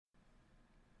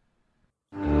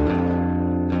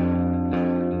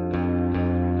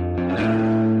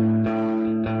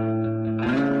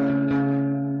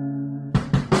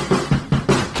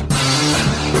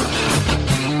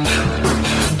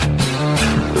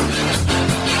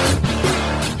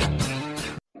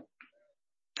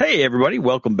Hey, everybody.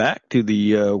 Welcome back to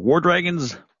the War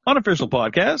Dragons unofficial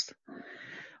podcast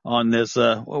on this,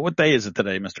 what day is it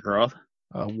today, Mr. Croth?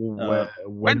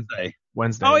 Wednesday.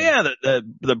 Wednesday. Oh, yeah.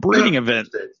 The breeding event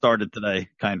started today,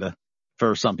 kind of,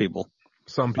 for some people.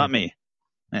 Some people. Not me.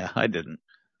 Yeah, I didn't.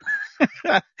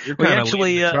 You're kind of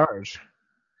leading the charge.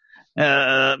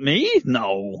 Me?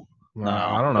 No. No.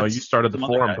 I don't know. You started the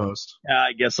forum post. Yeah,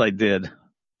 I guess I did.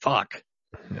 Fuck.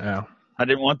 Yeah. I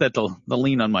didn't want that to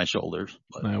lean on my shoulders.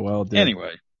 But well, it did.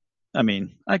 Anyway, I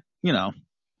mean,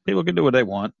 people can do what they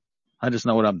want. I just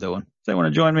know what I'm doing. If they want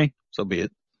to join me, so be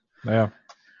it. Yeah.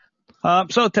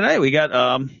 So today we have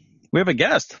a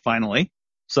guest finally.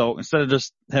 So instead of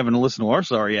just having to listen to our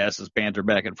sorry asses banter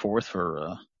back and forth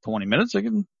for 20 minutes, I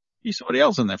can be somebody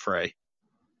else in that fray.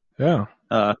 Yeah.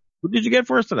 Who did you get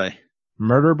for us today?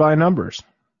 Murder by Numbers.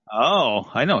 Oh,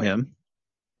 I know him.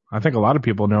 I think a lot of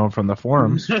people know him from the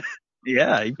forums.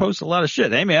 Yeah, he posts a lot of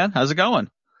shit. Hey, man, how's it going?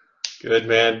 Good,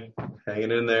 man.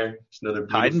 Hanging in there. It's another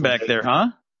hiding back there,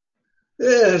 huh?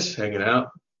 Yeah, just hanging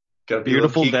out. Got a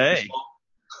beautiful day.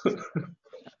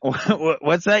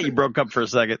 What's that? You broke up for a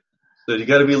second. So you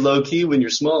got to be low key when you're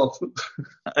small.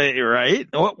 Right?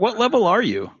 What level are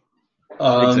you?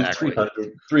 Exactly.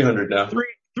 300 now.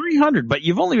 300, but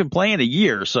you've only been playing a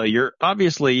year, so you're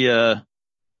obviously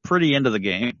pretty into the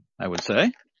game, I would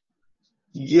say.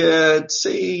 Yeah, I'd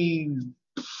say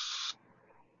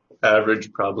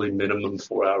average probably minimum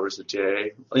 4 hours a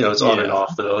day. It's on and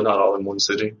off though, not all in one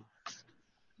sitting.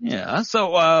 Yeah.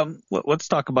 So let's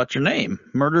talk about your name,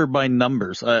 Murder by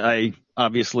Numbers. I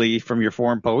obviously from your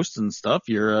forum posts and stuff,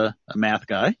 you're a math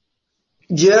guy.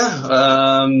 Yeah.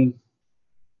 I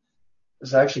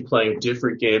was actually playing a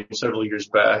different game several years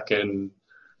back, and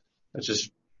I just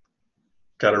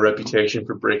got a reputation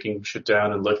for breaking shit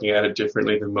down and looking at it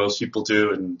differently than most people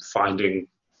do and finding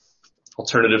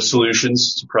alternative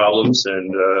solutions to problems.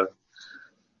 And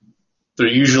they're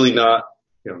usually not,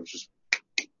 just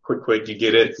quick, you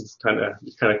get it. It's kind of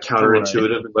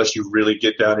counterintuitive unless you really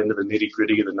get down into the nitty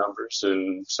gritty of the numbers.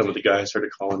 And some of the guys started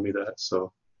calling me that.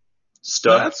 So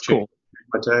stuff. That's cool.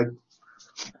 My tag.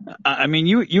 I mean,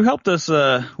 you helped us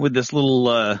with this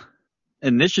little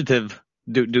initiative.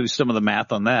 Do some of the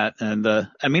math on that, and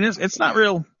I mean it's not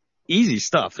real easy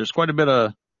stuff. There's quite a bit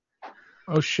of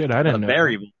I didn't know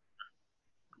variable.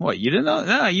 What, you didn't know?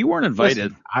 No, you weren't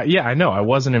invited. Listen, I know I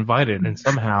wasn't invited, and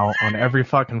somehow on every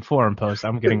fucking forum post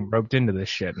I'm getting roped into this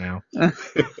shit now.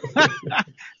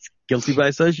 Guilty by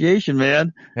association,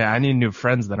 man. Yeah, I need new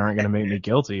friends that aren't going to make me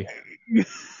guilty.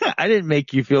 I didn't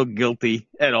make you feel guilty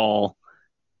at all.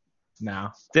 No.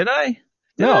 Did I?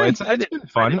 No, it's been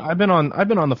fun. I've been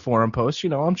on the forum posts.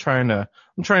 I'm trying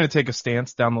to take a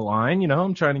stance down the line.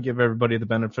 I'm trying to give everybody the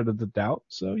benefit of the doubt.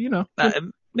 So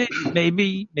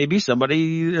maybe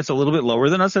somebody that's a little bit lower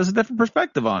than us has a different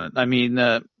perspective on it. I mean,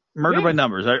 Murder by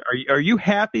Numbers. Are you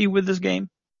happy with this game?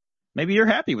 Maybe you're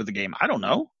happy with the game. I don't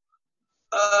know.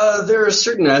 There are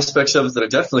certain aspects of it that I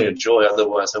definitely enjoy.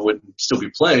 Otherwise, I wouldn't still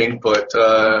be playing. But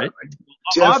right.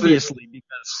 Obviously,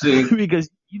 because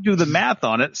you do the math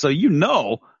on it, so you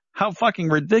know how fucking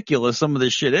ridiculous some of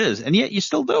this shit is, and yet you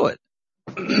still do it.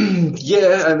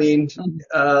 Yeah, I mean,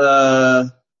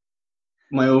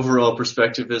 my overall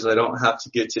perspective is I don't have to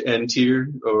get to N tier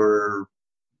or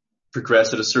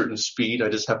progress at a certain speed. I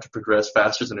just have to progress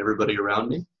faster than everybody around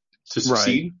me to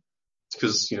succeed.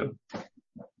 Because,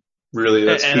 really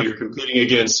that's who you're competing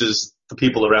against is the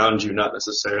people around you, not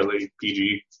necessarily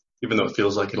PG, even though it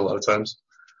feels like it a lot of times.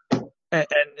 And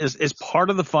is part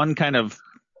of the fun kind of,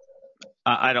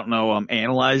 I don't know,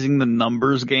 analyzing the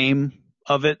numbers game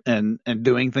of it and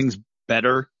doing things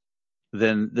better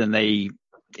than they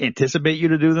anticipate you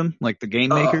to do them, like the game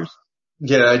makers?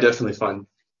 Yeah, I definitely find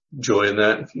joy in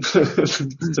that.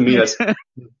 To me, that's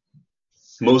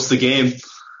most of the game.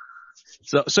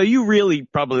 So you really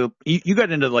probably, you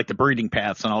got into like the breeding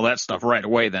paths and all that stuff right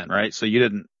away then, right? So you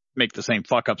didn't make the same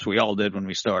fuck ups we all did when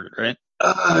we started, right?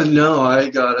 No, I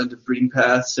got into breeding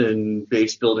paths and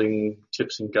base building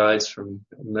tips and guides from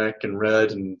Mech and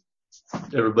Red and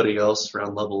everybody else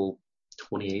around level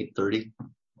 28, 30.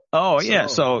 Oh, yeah.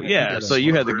 So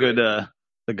you had the good,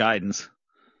 the guidance.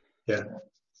 Yeah.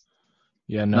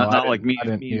 Yeah, no. Not like me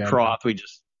and Croth, I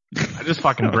just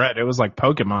fucking bred. It was like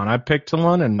Pokemon. I picked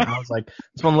one and I was like,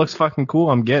 this one looks fucking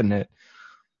cool. I'm getting it.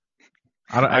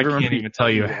 I can't even tell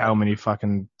you how many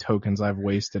fucking tokens I've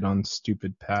wasted on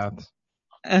stupid paths.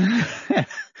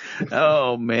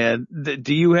 Oh, man.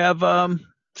 Do you have,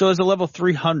 so as a level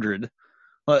 300,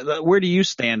 where do you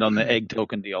stand on the egg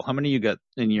token deal? How many you got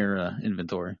in your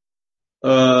inventory?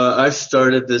 I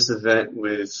started this event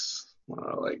with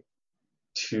like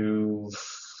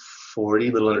 240,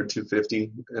 a little under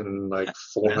 250, and like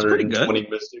 420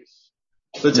 mystics.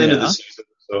 So it's end of the season,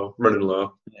 so running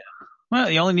low. Yeah. Well,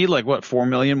 you only need like what, 4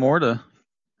 million more to.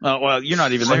 Oh, well, you're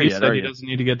not even there yet. He doesn't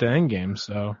need to get to endgame,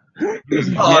 so.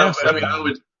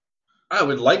 I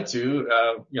would like to.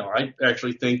 I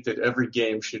actually think that every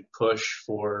game should push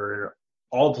for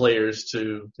all players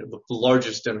to the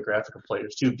largest demographic of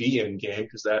players to be in game,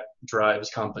 because that drives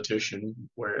competition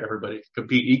where everybody can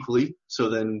compete equally. So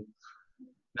then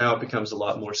now it becomes a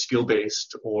lot more skill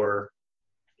based, or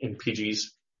in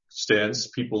PG's stance,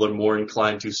 people are more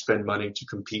inclined to spend money to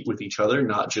compete with each other,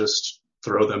 not just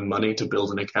throw them money to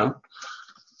build an account.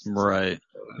 Right.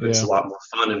 It's a lot more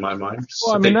fun in my mind.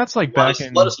 Well, I mean, that's like a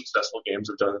lot of successful games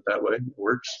have done it that way. It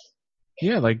works.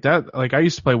 Yeah, like that. Like I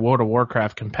used to play World of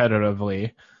Warcraft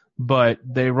competitively, but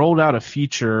they rolled out a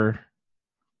feature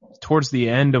towards the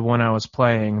end of when I was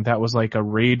playing that was like a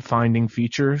raid finding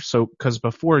feature. So, because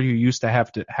before you used to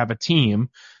have a team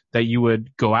that you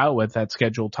would go out with at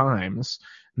scheduled times,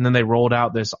 and then they rolled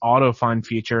out this auto find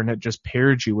feature, and it just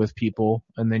paired you with people,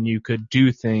 and then you could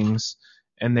do things.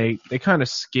 And they kind of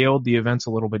scaled the events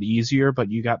a little bit easier,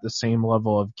 but you got the same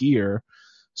level of gear.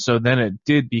 So then it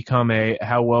did become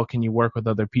how well can you work with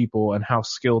other people, and how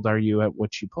skilled are you at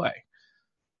what you play?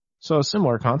 So a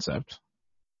similar concept.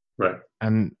 Right.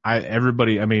 And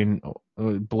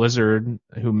Blizzard,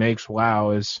 who makes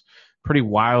WoW, is pretty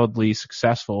wildly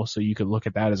successful, so you could look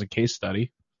at that as a case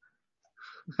study.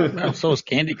 Well, so is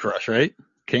Candy Crush, right?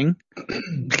 King?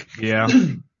 Yeah.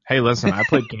 Hey, listen, I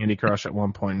played Candy Crush at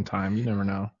one point in time. You never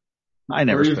know. I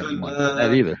never spent money on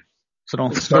that either. So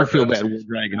don't feel bad with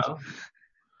Dragons.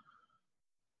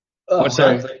 What's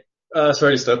that?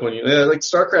 Sorry to step on you. Yeah, like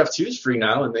StarCraft 2 is free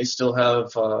now, and they still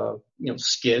have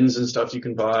skins and stuff you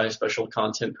can buy, special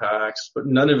content packs, but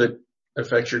none of it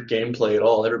affects your gameplay at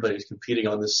all. Everybody's competing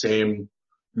on the same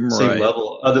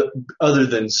level, other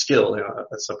than skill.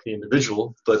 That's up to the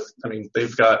individual. But I mean,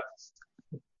 they've got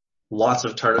lots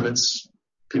of tournaments.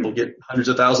 People get hundreds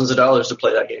of thousands of dollars to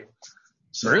play that game.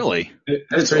 So really?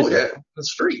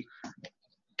 It's free.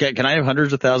 Can I have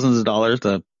hundreds of thousands of dollars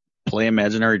to play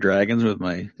Imaginary Dragons with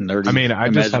my nerdy? I mean, I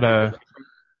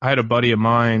had a buddy of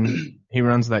mine. He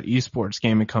runs that esports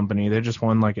gaming company. They just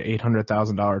won like an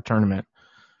 $800,000 tournament.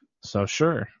 So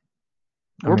sure.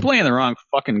 We're playing the wrong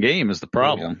fucking game is the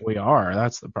problem. We are.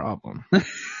 That's the problem.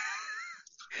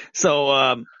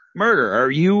 So, Murder,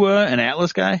 are you an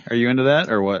Atlas guy? Are you into that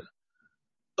or what?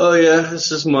 Oh yeah,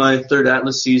 this is my third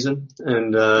Atlas season,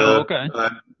 and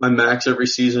my max every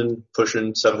season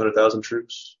pushing 700,000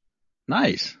 troops.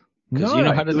 Nice, because you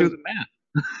know how to do the math.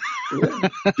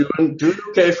 doing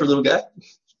okay for a little guy.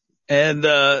 And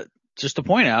just to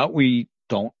point out, we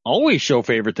don't always show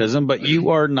favoritism, but you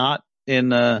are not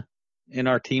in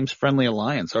our team's friendly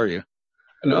alliance, are you?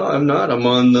 No, I'm not. I'm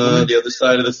on the other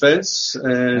side of the fence,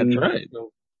 and that's right.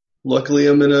 Luckily,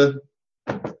 I'm in a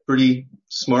pretty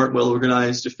smart,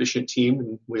 well-organized, efficient team,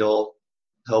 and we all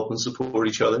help and support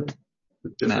each other.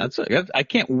 I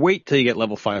can't wait till you get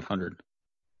level 500.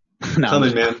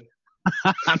 Coming, man.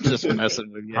 I'm just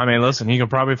messing with you. I mean, listen, he can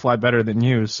probably fly better than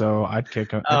you, so I'd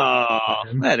kick him. Oh,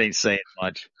 that ain't saying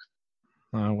much.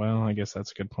 Well, I guess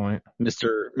that's a good point.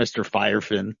 Mr.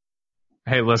 Firefin.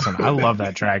 Hey, listen, I love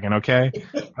that dragon, okay?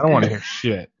 I don't want to hear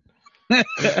shit.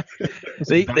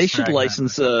 They should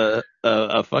license a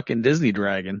fucking Disney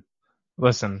dragon.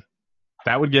 Listen,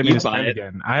 that would get me to spend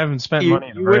again. I haven't spent money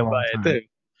in a very long time.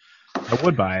 I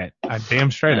would buy it. I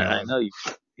damn straight I would. I know you.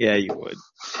 Yeah, you would.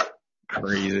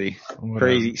 Crazy.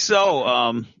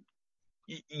 So,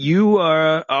 you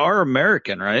are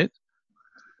American, right?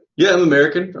 Yeah, I'm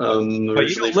American. But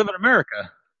you don't live in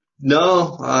America.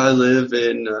 No, I live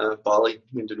in Bali,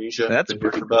 Indonesia. That's been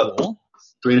here for about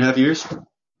 3.5 years.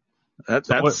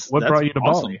 What brought you to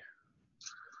awesome. Bali?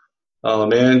 Oh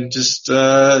man, just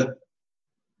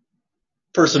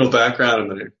personal background.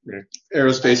 I'm an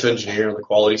aerospace engineer on the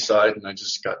quality side, and I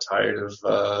just got tired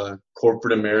of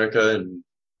corporate America. And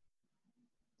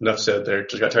enough said there.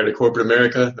 Just got tired of corporate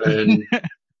America, and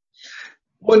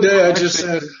one day I just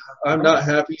said, I'm not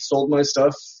happy. Sold my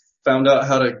stuff. Found out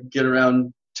how to get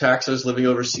around taxes living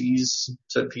overseas.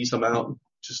 Said peace, I'm out.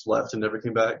 Just left and never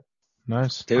came back.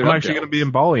 Nice. Dude, I'm actually going to be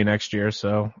in Bali next year,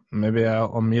 so maybe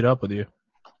I'll meet up with you.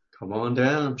 Come on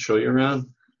down. Show you around.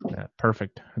 Yeah,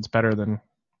 perfect. It's better than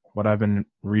what I've been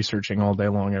researching all day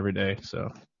long every day.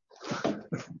 So,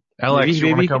 Alex, you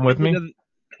want to come with me?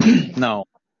 No.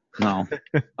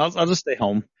 I'll just stay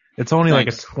home. It's only like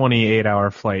a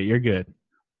 28-hour flight. You're good.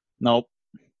 Nope.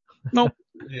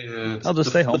 Yeah, I'll just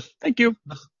stay home. Thank you.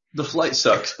 The flight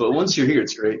sucks, but once you're here,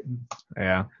 it's great.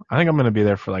 Yeah, I think I'm going to be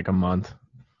there for like a month.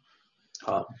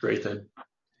 Great then.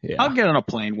 Yeah. I'll get on a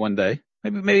plane one day.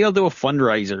 Maybe I'll do a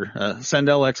fundraiser. Send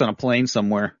LX on a plane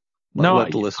somewhere.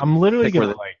 I'm literally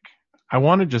gonna I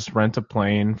want to just rent a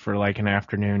plane for like an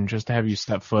afternoon just to have you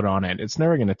step foot on it. It's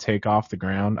never gonna take off the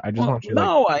ground. I just want you.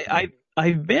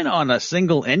 I've been on a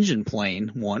single engine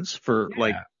plane once for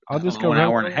I'll just go an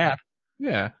hour and a half.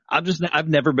 Yeah. I've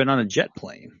never been on a jet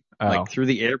plane. Like through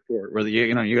the airport where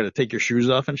you got to take your shoes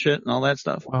off and shit and all that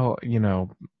stuff. Well,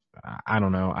 I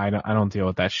don't know. I don't deal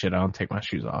with that shit. I don't take my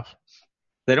shoes off.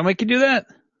 They don't make you do that?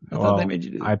 I thought they made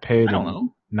you do that. I paid to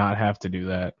not have to do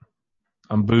that.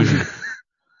 I'm bougie.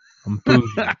 I'm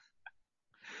bougie.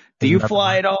 Do you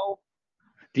fly at all?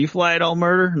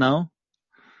 Murder? No?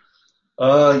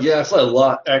 Yeah, I fly a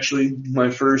lot, actually. My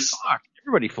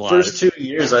everybody flies. First 2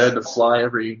 years, I had to fly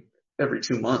every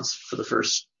 2 months for the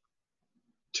first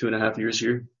 2.5 years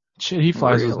here. Shit, he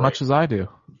flies as much as I do.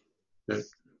 Yeah.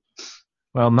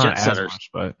 Well, not as much,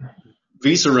 but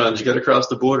visa runs. You got to cross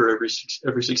the border every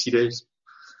 60 days.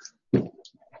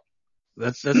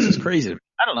 That's just crazy.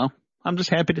 I don't know. I'm just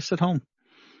happy to sit home,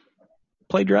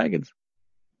 play dragons.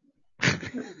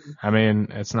 I mean,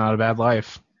 it's not a bad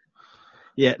life.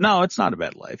 Yeah, no, it's not a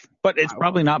bad life, but it's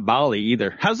probably not Bali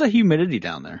either. How's the humidity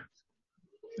down there?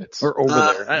 Or over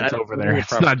there? It's over there.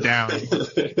 It's not down.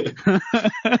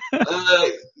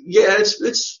 Yeah,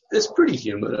 it's pretty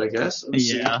humid, I guess.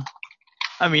 Yeah,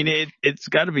 I mean it's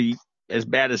got to be as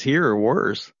bad as here or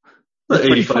worse.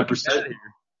 85%.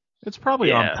 It's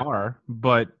probably on par,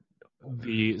 but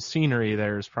the scenery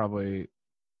there is probably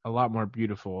a lot more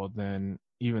beautiful than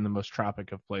even the most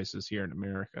tropic of places here in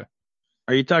America.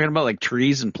 Are you talking about like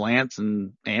trees and plants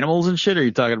and animals and shit? Or are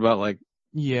you talking about like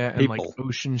and people? Like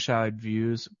ocean-side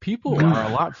views? People are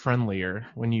a lot friendlier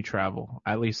when you travel.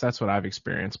 At least that's what I've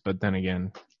experienced. But then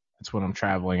again, it's when I'm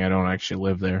traveling. I don't actually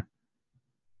live there.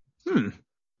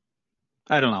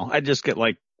 I don't know. I just get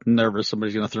like nervous.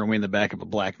 Somebody's going to throw me in the back of a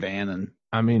black van. And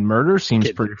I mean, Murder seems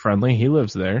pretty friendly. He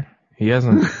lives there. He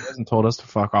hasn't told us to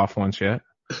fuck off once yet.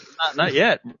 Not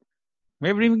yet. We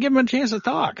haven't even given him a chance to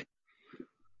talk.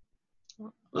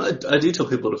 I do tell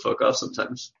people to fuck off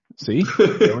sometimes. See?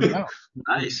 There we go.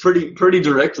 Nice. Pretty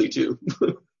directly too.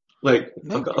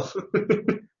 Fuck off.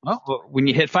 Well, when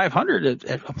you hit 500,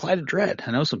 apply to Dread.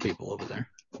 I know some people over there.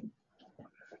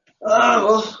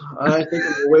 Well, I think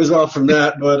I'm a ways off from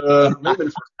that, but I'm aiming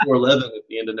for 411 at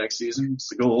the end of next season. It's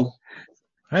the goal.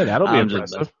 Hey, that'll be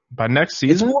impressive. By next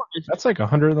season, that's like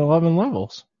 111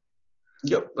 levels.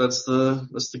 Yep, that's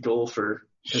the goal for.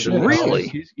 Shit,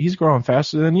 really? He's growing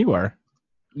faster than you are.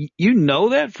 You know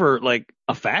that for like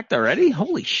a fact already?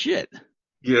 Holy shit!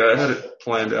 Yeah, I had it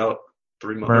planned out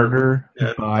 3 months. Murder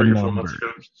by 3 or 4 months ago.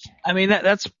 I mean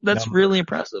that's really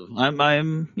impressive.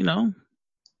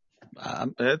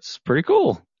 That's pretty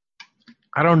cool.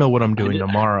 I don't know what I'm doing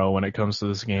tomorrow when it comes to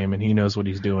this game, and he knows what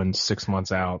he's doing 6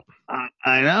 months out.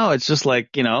 I know. It's just like,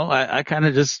 I kind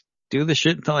of just do the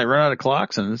shit until I run out of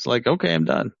clocks, and it's like, okay, I'm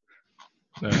done.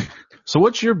 Yeah. So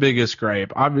what's your biggest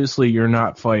gripe? Obviously, you're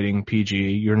not fighting PG.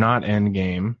 You're not end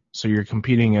game. So you're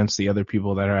competing against the other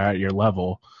people that are at your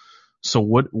level. So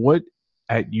what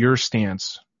at your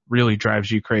stance really drives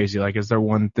you crazy? Like, is there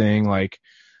one thing like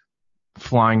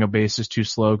flying a base is too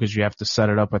slow because you have to set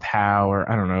it up with how,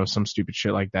 or I don't know, some stupid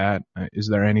shit like that? Is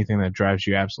there anything that drives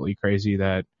you absolutely crazy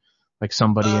that like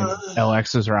somebody in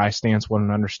LX's or iStance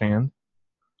wouldn't understand?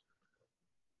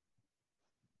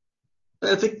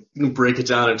 I think you can break it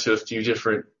down into a few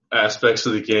different aspects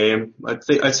of the game.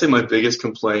 I'd say my biggest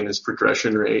complaint is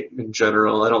progression rate in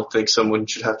general. I don't think someone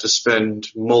should have to spend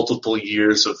multiple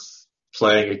years of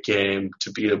playing a game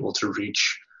to be able to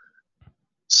reach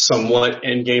somewhat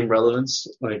end game relevance.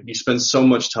 Like, you spend so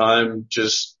much time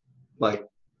just like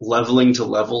leveling to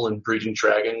level and breeding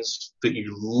dragons that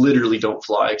you literally don't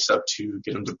fly except to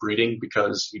get them to breeding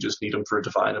because you just need them for a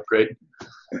divine upgrade.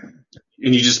 And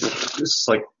it's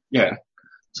like, yeah.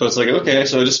 So it's like, okay,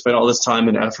 so I just spent all this time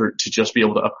and effort to just be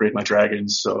able to upgrade my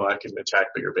dragons so I can attack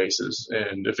bigger bases.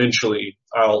 And eventually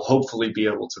I'll hopefully be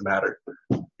able to matter.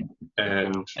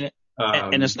 And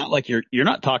it's not like you're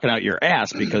not talking out your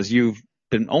ass because you've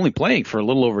been only playing for a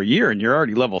little over a year and you're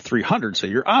already level 300. So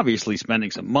you're obviously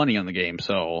spending some money on the game.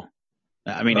 So,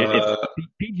 I mean, if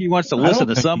PG wants to listen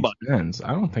to somebody.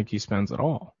 I don't think he spends at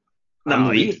all.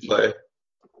 No,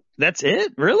 that's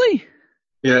it? Really?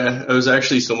 Yeah, it was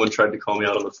actually someone tried to call me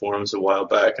out on the forums a while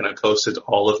back, and I posted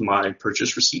all of my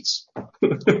purchase receipts.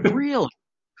 Really?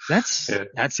 That's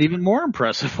even more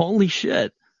impressive. Holy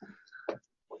shit.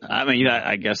 I mean,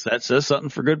 I guess that says something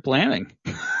for good planning.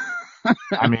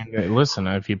 I mean, listen,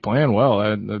 if you plan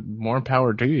well, more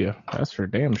power to you. That's for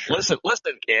damn sure. Listen,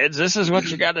 kids, this is what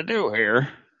you got to do here.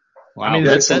 Wow, I mean,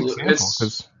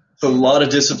 a lot of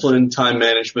discipline, time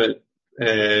management,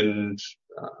 and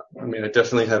I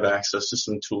definitely have access to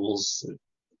some tools.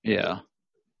 Yeah.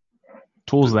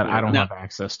 Tools that I don't have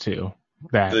access to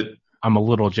that I'm a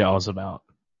little jealous about.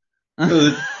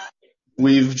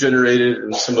 We've generated,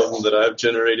 and some of them that I've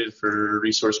generated for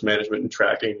resource management and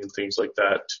tracking and things like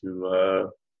that to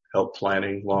help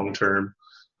planning long term.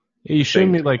 You showed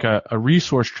me like a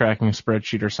resource tracking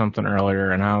spreadsheet or something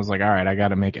earlier, and I was like, all right, I got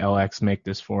to make LX make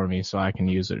this for me so I can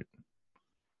use it. It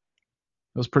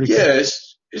was pretty cool. Yeah,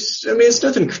 it's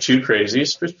nothing too crazy.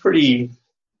 It's pretty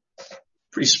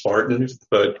Spartan,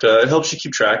 but it helps you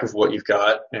keep track of what you've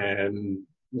got, and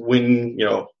when,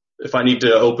 if I need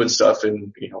to open stuff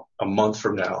in, a month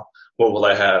from now, what will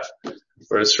I have?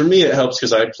 Whereas for me, it helps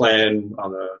because I plan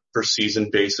on a per season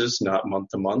basis, not month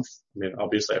to month.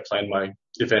 Obviously I plan my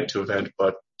event to event,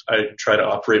 but I try to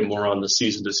operate more on the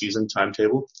season to season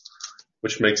timetable,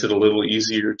 which makes it a little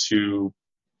easier to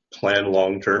plan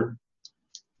long term.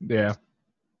 Yeah.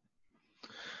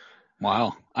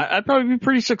 Wow. I'd probably be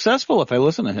pretty successful if I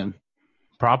listened to him.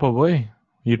 Probably.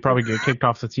 You'd probably get kicked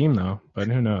off the team though, but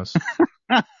who knows?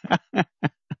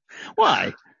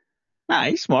 Why? Nah,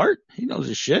 he's smart. He knows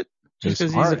his shit. Just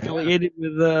because he's affiliated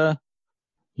with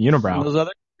Unibrow. Those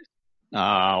other.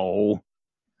 Oh,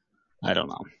 I don't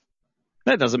know.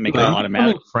 That doesn't make it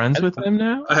automatic. Friends with him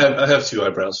now? I have 2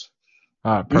 eyebrows.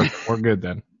 Perfect. We're good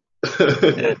then.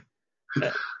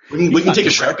 we can take a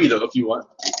Sharpie though if you want.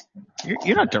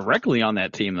 You're not directly on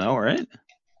that team though, right?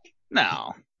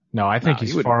 No. No, I think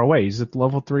he's far away. He's at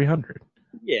level 300.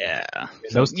 Yeah.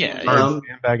 Those teams aren't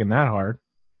sandbagging that hard.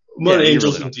 More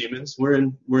Angels and Demons. We're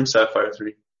in Sapphire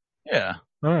 3. Yeah.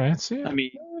 All right. So yeah,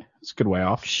 it's a good way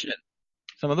off. Shit.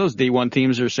 Some of those D1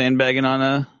 teams are sandbagging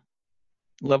on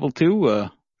level 2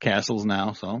 castles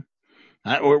now. So,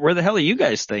 where the hell are you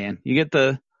guys staying? You get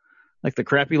the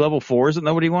crappy level 4s that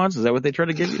nobody wants. Is that what they try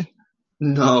to give you?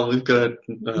 No, we've got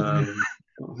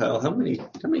how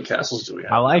many castles do we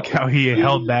have? I like how he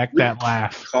held back that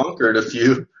laugh. Conquered a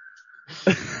few.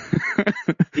 I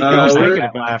was thinking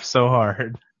that laugh so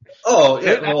hard. Oh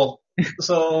yeah. Well,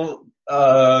 so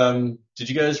did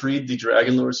you guys read the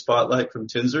Dragon Lore Spotlight from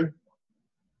Tinzer?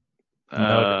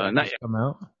 Not yet. Come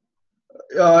out.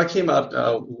 It came out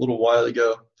a little while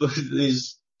ago. But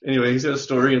he's got a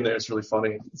story in there. It's really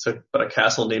funny. It's about a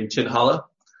castle named Tinhala,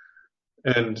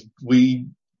 and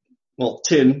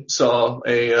Tin saw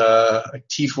a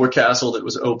T4 castle that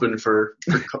was open for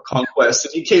conquest,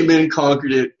 and he came in and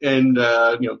conquered it, and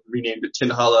renamed it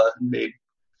Tinhala, and made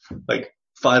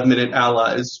 5-minute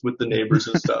allies with the neighbors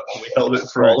and stuff. And we held it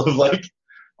for all of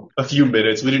a few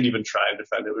minutes. We didn't even try and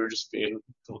defend it. We were just being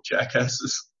little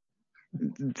jackasses.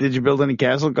 Did you build any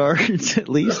castle guards at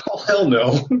least? Oh, hell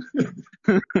no.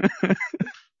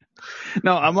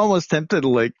 No, I'm almost tempted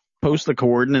to post the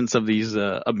coordinates of these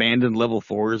abandoned level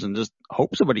 4s and just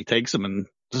hope somebody takes them and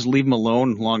just leave them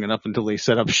alone long enough until they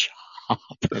set up shop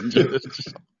and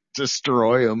just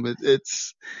destroy them.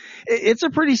 It's a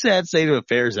pretty sad state of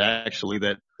affairs actually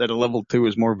that a level 2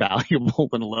 is more valuable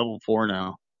than a level 4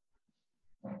 now.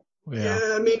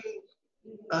 Yeah,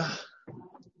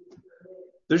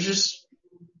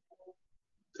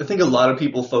 I think a lot of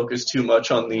people focus too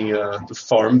much on the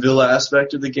Farmville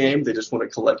aspect of the game. They just want to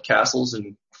collect castles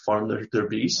and farm their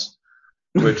beasts,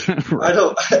 which right.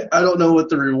 I don't know what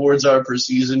the rewards are per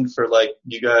season for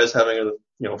you guys having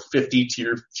 50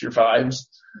 tier 5s.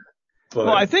 But,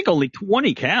 well, I think only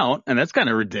 20 count, and that's kind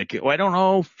of ridiculous. I don't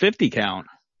know 50 count.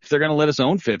 If they're going to let us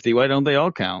own 50, why don't they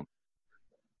all count?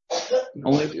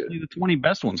 Only the 20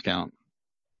 best ones count.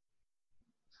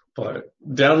 But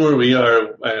down where we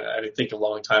are, I think a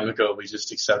long time ago, we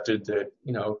just accepted that,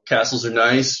 castles are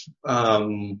nice.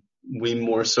 We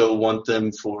more so want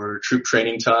them for troop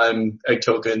training time, egg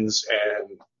tokens,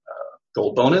 and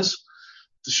gold bonus.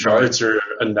 The shards are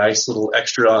a nice little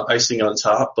extra icing on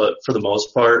top, but for the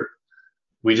most part,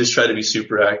 we just try to be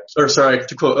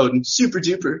to quote Odin, super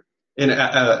duper and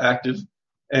active.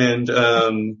 And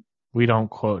we don't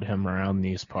quote him around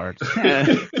these parts.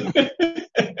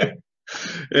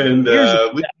 And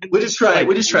we just try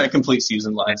to complete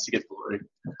season lines to get glory.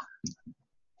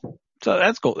 So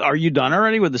that's cool. Are you done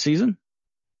already with the season?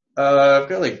 I've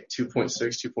got 2.6,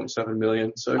 2.7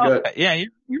 million. So yeah,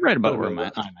 you're right about where I'm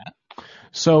at.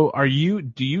 So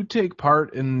do you take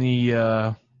part in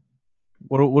the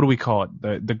what do we call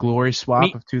it? The glory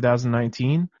swap of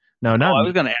 2019? No, not. I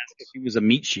was going to ask if he was a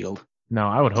meat shield. No,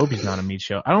 I would hope he's not a meat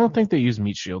shield. I don't think they use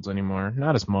meat shields anymore.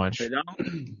 Not as much. They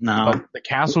don't? No. But the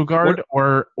Castle Guard,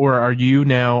 or are you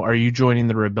joining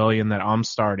the rebellion that I'm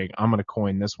starting? I'm going to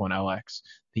coin this one, LX.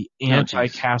 The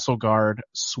anti-Castle Guard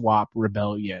swap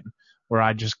rebellion, where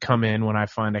I just come in when I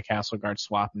find a Castle Guard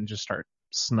swap and just start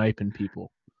sniping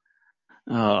people.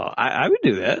 Oh, I would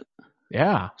do that.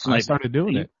 Yeah, I started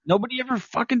doing it. Nobody ever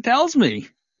fucking tells me.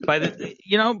 By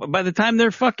the time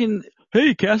they're fucking,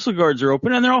 hey, Castle Guards are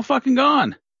open and they're all fucking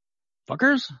gone.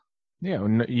 Fuckers. Yeah,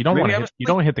 you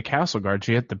don't hit the Castle Guards.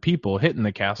 You hit the people hitting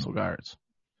the Castle Guards.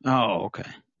 Oh, okay.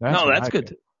 That's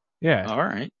good. Yeah. All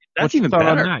right. That's What's even better.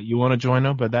 On that? You want to join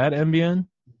up with that, MBN?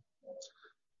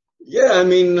 Yeah, I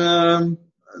mean,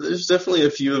 there's definitely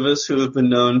a few of us who have been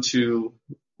known to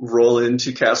roll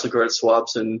into Castle Guard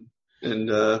swaps and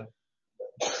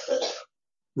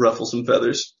ruffle some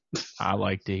feathers. I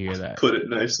like to hear that. Put it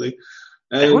nicely.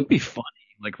 And it would be funny.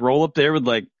 Like roll up there with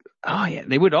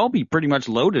they would all be pretty much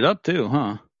loaded up too,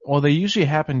 huh? Well, they usually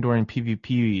happen during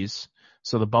PvPs,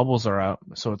 so the bubbles are out,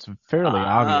 so it's fairly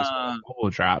obvious when the bubble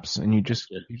drops, and you just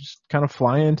kind of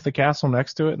fly into the castle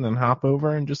next to it and then hop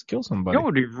over and just kill somebody. You know, it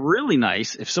would be really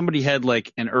nice if somebody had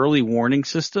like an early warning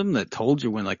system that told you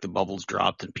when like the bubbles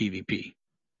dropped in PvP.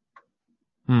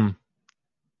 That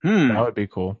would be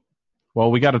cool. Well,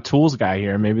 we got a tools guy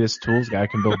here. Maybe this tools guy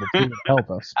can build a tool to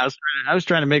help us. I was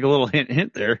trying to make a little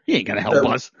hint there. He ain't gonna help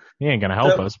us. He ain't gonna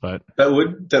help us, but that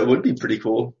would be pretty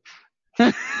cool.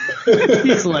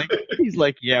 he's like,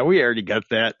 yeah, we already got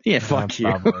that. Yeah, fuck you.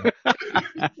 I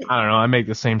don't know. I make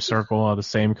the same circle of the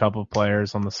same couple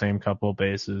players on the same couple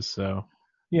bases, so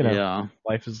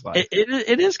life is life.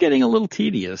 It is getting a little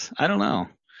tedious. I don't know.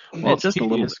 Well, it's just a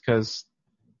little because.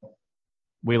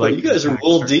 You guys are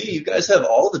Roll D. You guys have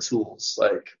all the tools.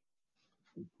 Like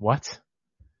what?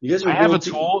 You guys are. I have a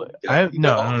tool.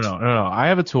 No. I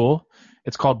have a tool.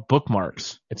 It's called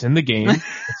Bookmarks. It's in the game.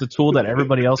 It's a tool that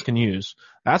everybody else can use.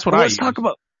 That's what I use. Let's talk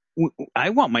about. I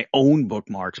want my own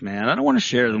bookmarks, man. I don't want to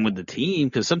share them with the team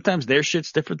because sometimes their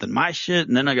shit's different than my shit,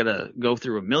 and then I gotta go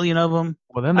through a million of them.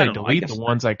 Well, then they delete the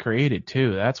ones I created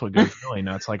too. That's what goes really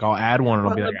nuts. Like I'll add one and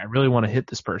I'll be like, I really want to hit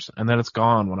this person, and then it's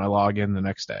gone when I log in the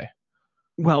next day.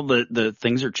 Well, the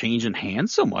things are changing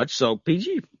hands so much, so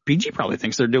PG probably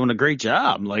thinks they're doing a great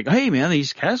job. Like, hey man,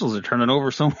 these castles are turning over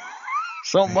so much.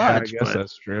 I guess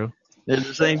that's true. They're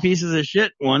the same pieces of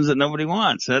shit, ones that nobody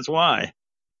wants. That's why.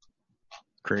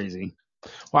 Crazy.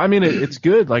 Well, I mean, it's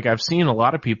good. Like I've seen a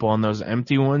lot of people on those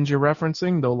empty ones you're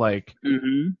referencing. They'll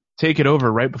take it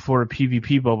over right before a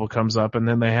PvP bubble comes up, and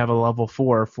then they have a level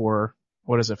 4 for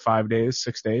what is it, 5 days,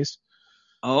 6 days?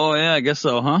 Oh yeah, I guess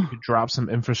so, huh? You drop some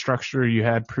infrastructure you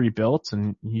had pre-built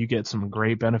and you get some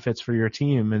great benefits for your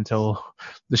team until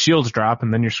the shields drop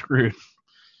and then you're screwed.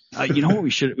 You know what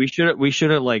we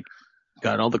should have like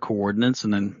got all the coordinates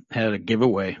and then had a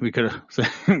giveaway. We could have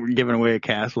we're giving away a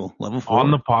castle level 4 on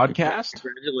the podcast.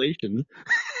 Congratulations.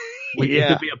 It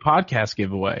could be a podcast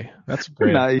giveaway. That's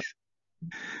great. Nice.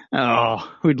 Oh,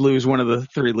 we'd lose one of the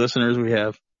 3 listeners we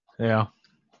have. Yeah.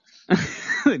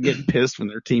 They get pissed when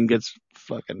their team gets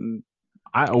fucking.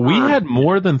 We had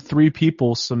more than 3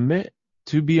 people submit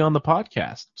to be on the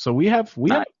podcast, so we have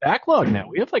a backlog now.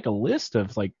 We have like a list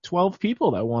of like 12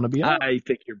 people that want to be on. I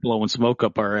think you're blowing smoke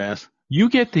up our ass. You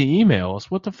get the emails.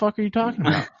 What the fuck are you talking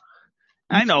about?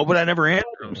 I know, but I never answer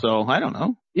them, so I don't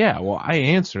know. Yeah, well, I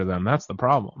answer them. That's the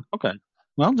problem. Okay.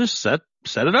 Well, just set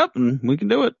it up and we can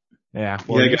do it. Yeah.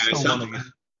 Well, yeah, guys.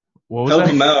 Help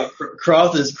him out.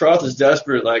 Croth is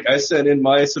desperate. Like I sent in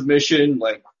my submission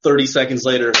like 30 seconds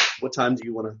later. What time do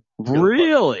you want to?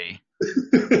 Really?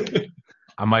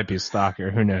 I might be a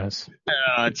stalker. Who knows?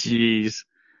 Oh, jeez.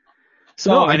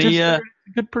 So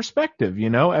good perspective, you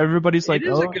know? Everybody's like,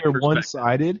 oh, you're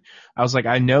one-sided. I was like,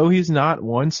 I know he's not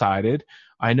one-sided.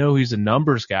 I know he's a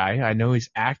numbers guy. I know he's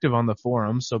active on the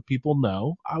forum, so people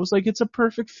know. I was like, it's a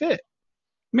perfect fit.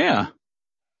 Yeah.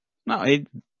 No,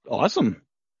 awesome.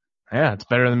 Yeah, it's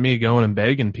better than me going and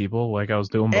begging people like I was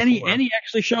doing before. And he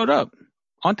actually showed up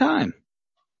on time.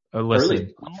 Listen,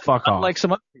 Early. Fuck off. Like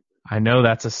some other people. I know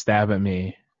that's a stab at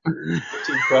me. Team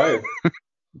Pride.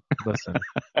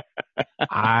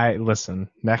 Listen,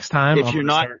 next time. If you're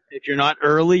not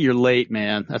early, you're late,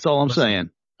 man. That's all I'm saying.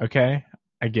 Okay?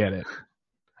 I get it.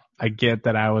 I get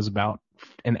that I was about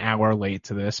an hour late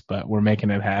to this, but we're making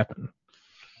it happen.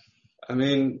 I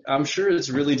mean, I'm sure it's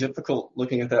really difficult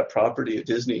looking at that property at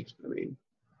Disney. I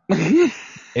mean,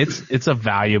 it's a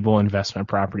valuable investment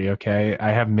property, okay?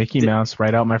 I have Mickey Mouse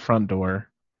right out my front door.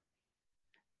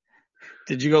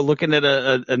 Did you go looking at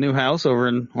a new house over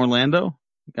in Orlando?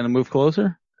 Gonna move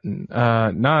closer?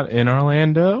 Not in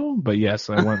Orlando, but yes,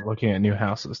 I went looking at new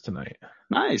houses tonight.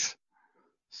 Nice.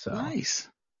 So Nice.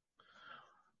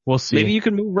 we'll see. Maybe you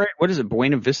can move right. What is it,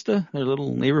 Buena Vista? Their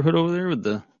little neighborhood over there with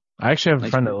the. I actually have a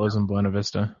nice friend that lives in Buena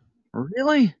Vista.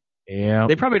 Really? Yeah.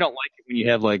 They probably don't like it when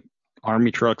you have like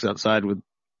army trucks outside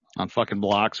on fucking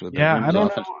blocks with. Yeah, the I don't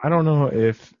rims know. off. I don't know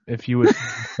if you would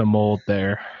the mold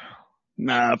there.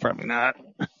 Nah, probably not.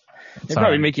 They It's probably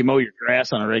all right. make you mow your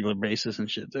grass on a regular basis and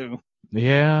shit too.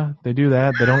 Yeah, they do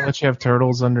that. They don't let you have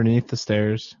turtles underneath the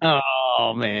stairs.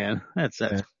 Oh man, that's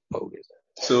Yeah. bogus.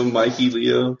 So Mikey,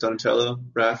 Leo, Donatello,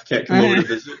 Raph can't come over to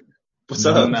visit. What's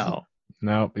No. up? No,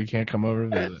 Nope, you can't come over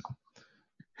to visit.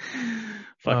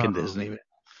 fucking Oh. Disney. Man.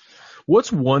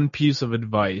 What's one piece of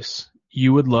advice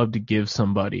you would love to give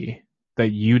somebody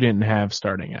that you didn't have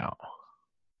starting out?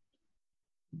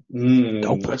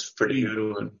 That's a pretty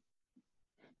good one.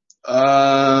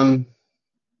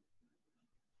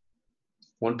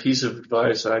 One piece of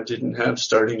advice I didn't have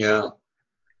starting out.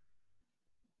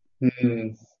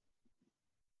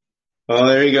 Well,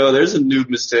 there you go. There's a noob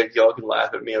mistake y'all can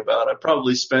laugh at me about. I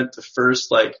probably spent the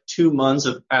first 2 months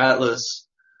of Atlas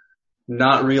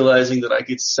not realizing that I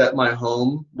could set my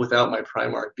home without my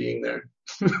Primarch being there.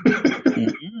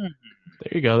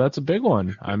 There you go. That's a big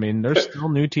one. I mean, there's still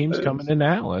new teams coming into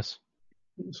Atlas.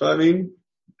 So, I mean,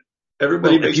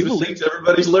 everybody Well, if makes you mistakes.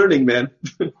 Everybody's learning, man.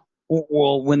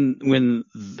 Well, when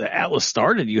the Atlas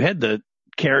started, you had to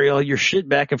carry all your shit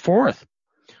back and forth.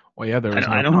 Well, yeah, there was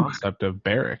I no don't- concept of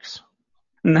barracks.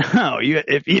 No,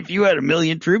 if you had 1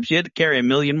 million troops, you had to carry 1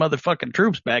 million motherfucking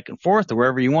troops back and forth to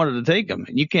wherever you wanted to take them,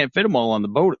 and you can't fit them all on the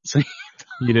boat.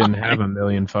 You didn't have 1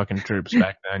 million fucking troops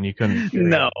back then. You couldn't. carry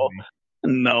No. everybody.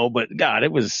 No, but God,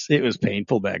 it was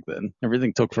painful back then.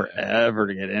 Everything took forever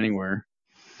to get anywhere.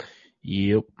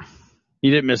 Yep.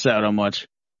 You didn't miss out on much.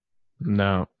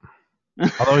 No.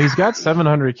 Although he's got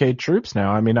 700K troops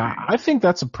now. I mean, I think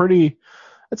that's it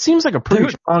seems like a pretty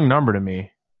Dude. strong number to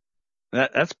me.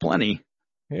 That's plenty.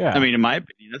 Yeah. I mean, in my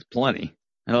opinion, that's plenty.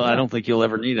 I don't think you'll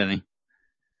ever need any.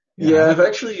 Yeah, I've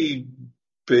actually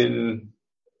been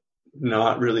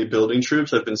not really building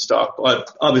troops. I've been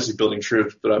obviously building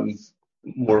troops, but I'm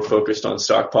more focused on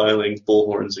stockpiling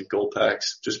bullhorns and gold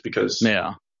packs just because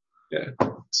Yeah.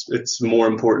 it's more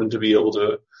important to be able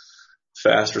to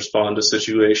fast respond to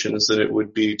situations than it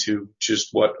would be to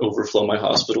just overflow my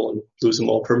hospital and lose them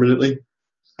all permanently.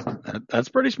 That's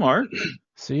pretty smart.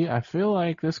 See, I feel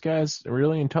like this guy's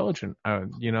really intelligent.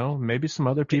 Maybe some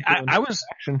other people in this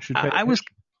faction should pay I was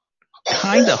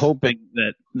kind of hoping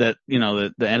that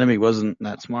the enemy wasn't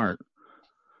that smart.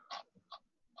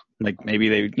 Like maybe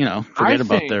they forget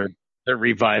about their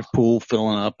revive pool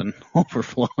filling up and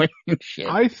overflowing and shit.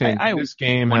 I think I this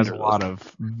game has a wonder lot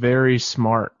of very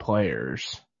smart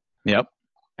players. Yep.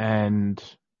 And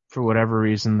for whatever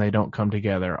reason, they don't come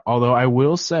together. Although I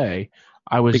will say,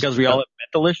 Because we all have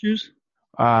mental issues?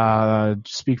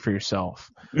 Speak for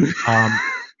yourself.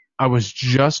 I was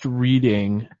just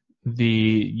reading the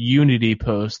Unity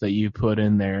post that you put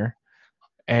in there,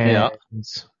 and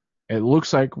it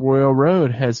looks like Royal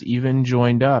Road has even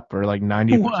joined up, or like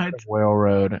 90% of Royal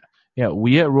Road. Yeah,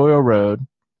 we at Royal Road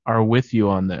are with you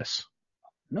on this.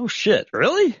 No shit,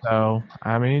 really? So,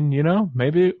 I mean,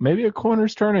 maybe a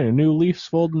corner's turning, a new leaf's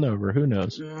folding over. Who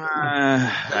knows?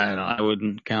 I don't know. I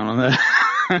wouldn't count on that.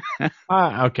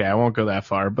 Okay, I won't go that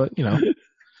far, but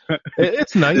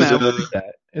it's nice to see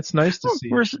that. It's nice to see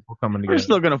people coming together. We're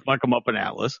still gonna fuck them up in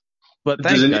Atlas. But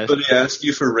Does anybody ask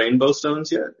you for rainbow stones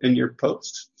yet in your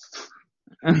post?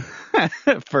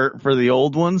 for the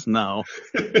old ones? No.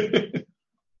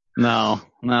 No.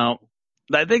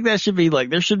 I think that should be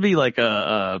there should be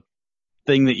a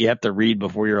thing that you have to read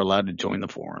before you're allowed to join the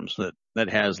forums that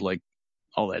has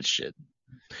all that shit.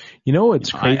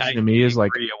 What's crazy to me is I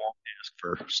won't ask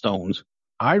for stones.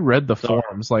 I read the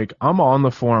forums. I'm on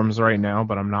the forums right now,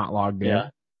 but I'm not logged in. Yeah.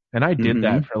 And I did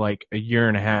that for a year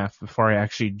and a half before I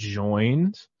actually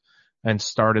joined and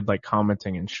started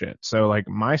commenting and shit. So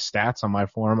my stats on my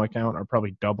forum account are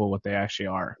probably double what they actually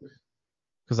are.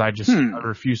 Because I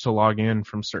refuse to log in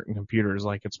from certain computers.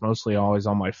 It's mostly always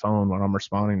on my phone when I'm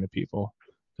responding to people.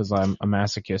 Because I'm a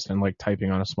masochist and typing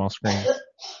on a small screen.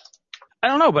 I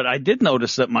don't know, but I did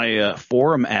notice that my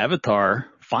forum avatar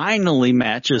finally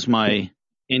matches my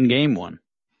in-game one.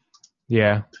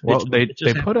 Yeah. Well, they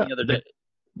put out the other day.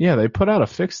 they put out a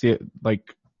fix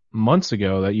months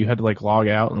ago that you had to log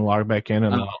out and log back in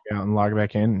and log out and log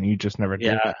back in, and you just never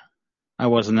did. Yeah, I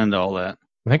wasn't into all that.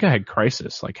 I think I had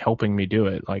Crisis helping me do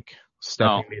it,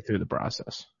 stepping me through the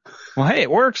process. Well, hey,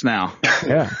 it works now.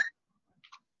 Yeah.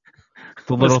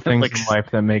 The little things in life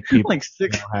that make people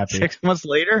happy. 6 months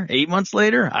later, 8 months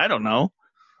later, I don't know.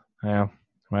 Yeah.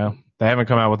 Well, they haven't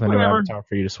come out with a new Whatever. Avatar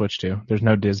for you to switch to. There's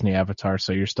no Disney Avatar,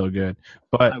 so you're still good.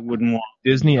 But I wouldn't want.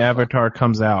 Disney Avatar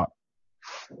comes out,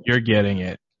 you're getting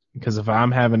it. Because if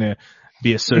I'm having to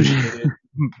be associated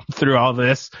through all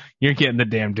this, you're getting the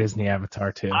damn Disney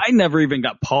Avatar too. I never even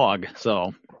got Pog,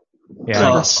 so Yeah,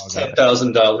 I Costs got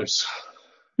Pog.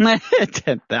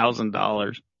 $10,000.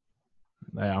 $10,000.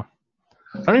 Yeah.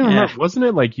 I don't even remember. Wasn't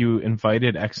it like you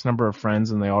invited X number of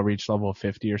friends and they all reached level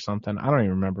 50 or something? I don't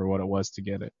even remember what it was to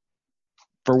get it.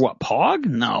 For what, Pog?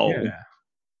 No. Yeah.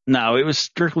 No, it was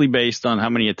strictly based on how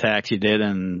many attacks you did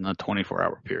in a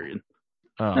 24-hour period.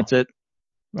 Oh. That's it.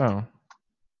 Oh.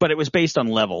 But it was based on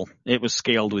level. It was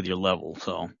scaled with your level,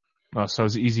 so. Oh, so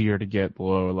it's easier to get the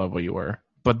lower level you were.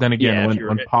 But then again, Yeah,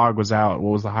 when Pog was out,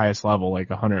 what was the highest level? Like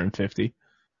 150?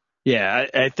 Yeah,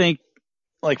 I think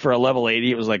like for a level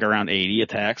 80, it was like around 80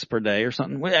 attacks per day or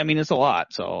something. I mean, it's a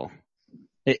lot, so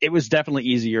it was definitely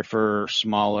easier for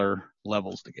smaller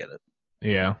levels to get it.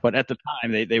 Yeah. But at the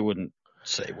time, they wouldn't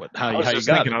say how I was you just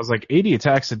got thinking, it. I was like, 80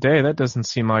 attacks a day, that doesn't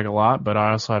seem like a lot, but I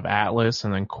also have Atlas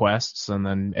and then quests and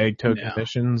then egg token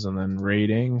missions and then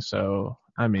raiding, so,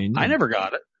 I mean. I never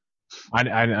got it.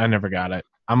 I never got it.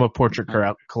 I'm a portrait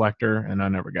collector and I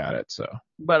never got it, so.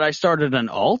 But I started an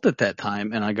alt at that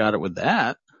time and I got it with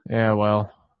that. Yeah,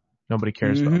 well, nobody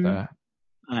cares about that.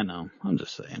 I know. I'm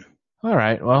just saying. All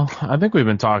right. Well, I think we've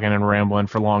been talking and rambling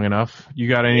for long enough. You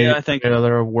got any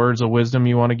other words of wisdom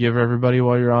you want to give everybody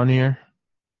while you're on here?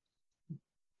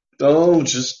 No,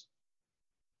 just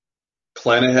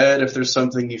plan ahead. If there's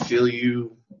something you feel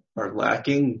you are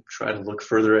lacking, try to look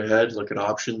further ahead, look at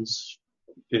options.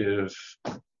 If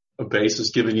a base is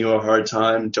giving you a hard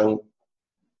time, don't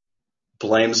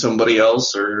blame somebody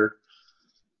else or,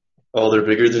 oh, they're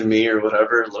bigger than me or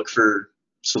whatever. Look for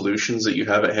solutions that you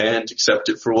have at hand, accept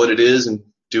it for what it is, and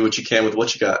do what you can with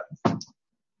what you got.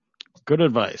 Good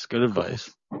advice. Good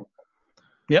advice.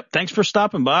 Yep. Thanks for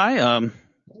stopping by.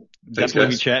 Thanks, definitely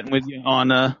guys. be chatting with you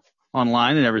on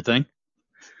online and everything.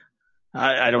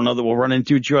 I don't know that we'll run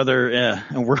into each other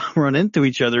and we'll run into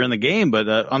each other in the game, but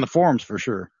on the forums for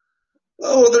sure.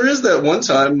 Oh, well, there is that one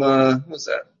time, what was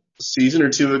that, a season or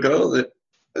two ago that,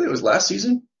 I think it was last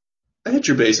season? I hit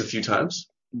your base a few times.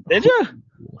 Did you?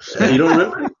 Yeah, you don't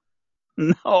remember?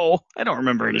 No, I don't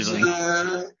remember anything.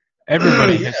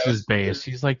 Everybody hits his base.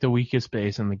 He's like the weakest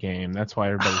base in the game. That's why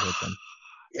everybody hits him.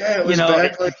 Yeah, it was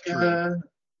back like,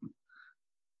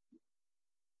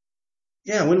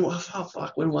 yeah, when was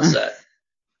that?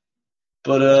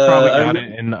 But, Probably got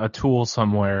it in a tool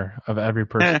somewhere of every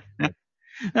person.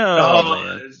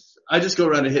 I just go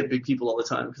around and hit big people all the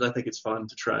time because I think it's fun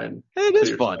to try and. It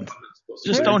is fun.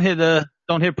 Just don't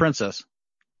hit Princess.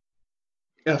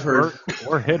 Yeah, I've heard.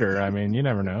 Or hit her. I mean, you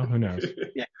never know. Who knows?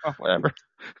 Yeah, whatever.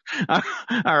 All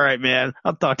right, man.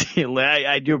 I'll talk to you later.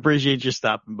 I do appreciate you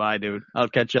stopping by, dude. I'll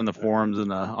catch you on the forums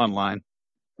and online.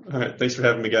 All right. Thanks for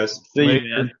having me, guys. See you,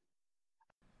 man.